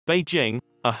Beijing,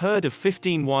 a herd of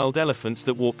 15 wild elephants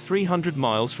that walk 300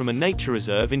 miles from a nature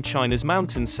reserve in China's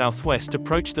mountains southwest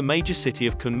approached the major city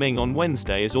of Kunming on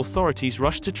Wednesday as authorities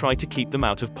rushed to try to keep them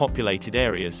out of populated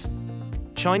areas.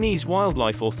 Chinese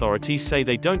wildlife authorities say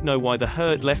they don't know why the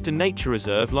herd left a nature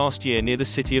reserve last year near the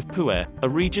city of Pu'er, a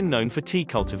region known for tea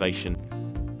cultivation.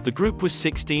 The group was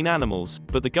 16 animals,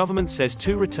 but the government says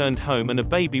 2 returned home and a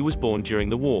baby was born during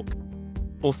the walk.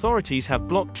 Authorities have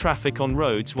blocked traffic on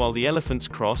roads while the elephants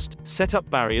crossed, set up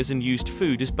barriers and used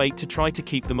food as bait to try to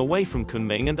keep them away from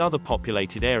Kunming and other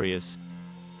populated areas.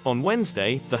 On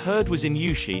Wednesday, the herd was in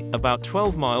Yuxi, about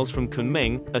 12 miles from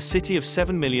Kunming, a city of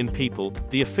 7 million people,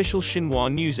 the official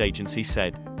Xinhua News Agency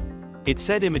said. It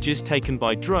said images taken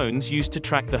by drones used to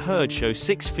track the herd show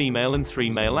 6 female and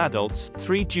 3 male adults,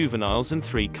 3 juveniles and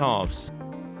 3 calves.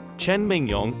 Chen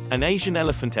Mingyong, an Asian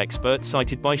elephant expert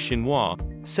cited by Xinhua,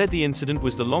 said the incident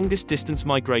was the longest distance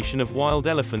migration of wild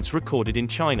elephants recorded in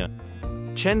China.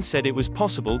 Chen said it was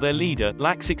possible their leader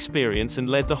lacks experience and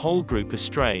led the whole group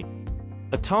astray.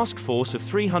 A task force of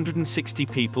 360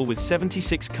 people with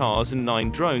 76 cars and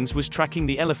 9 drones was tracking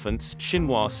the elephants,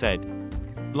 Xinhua said.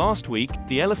 Last week,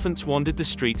 the elephants wandered the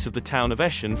streets of the town of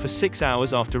Eshan for 6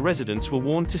 hours after residents were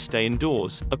warned to stay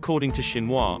indoors, according to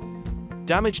Xinhua.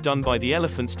 Damage done by the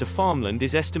elephants to farmland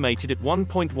is estimated at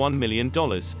 $1.1 million,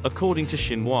 according to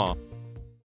Xinhua.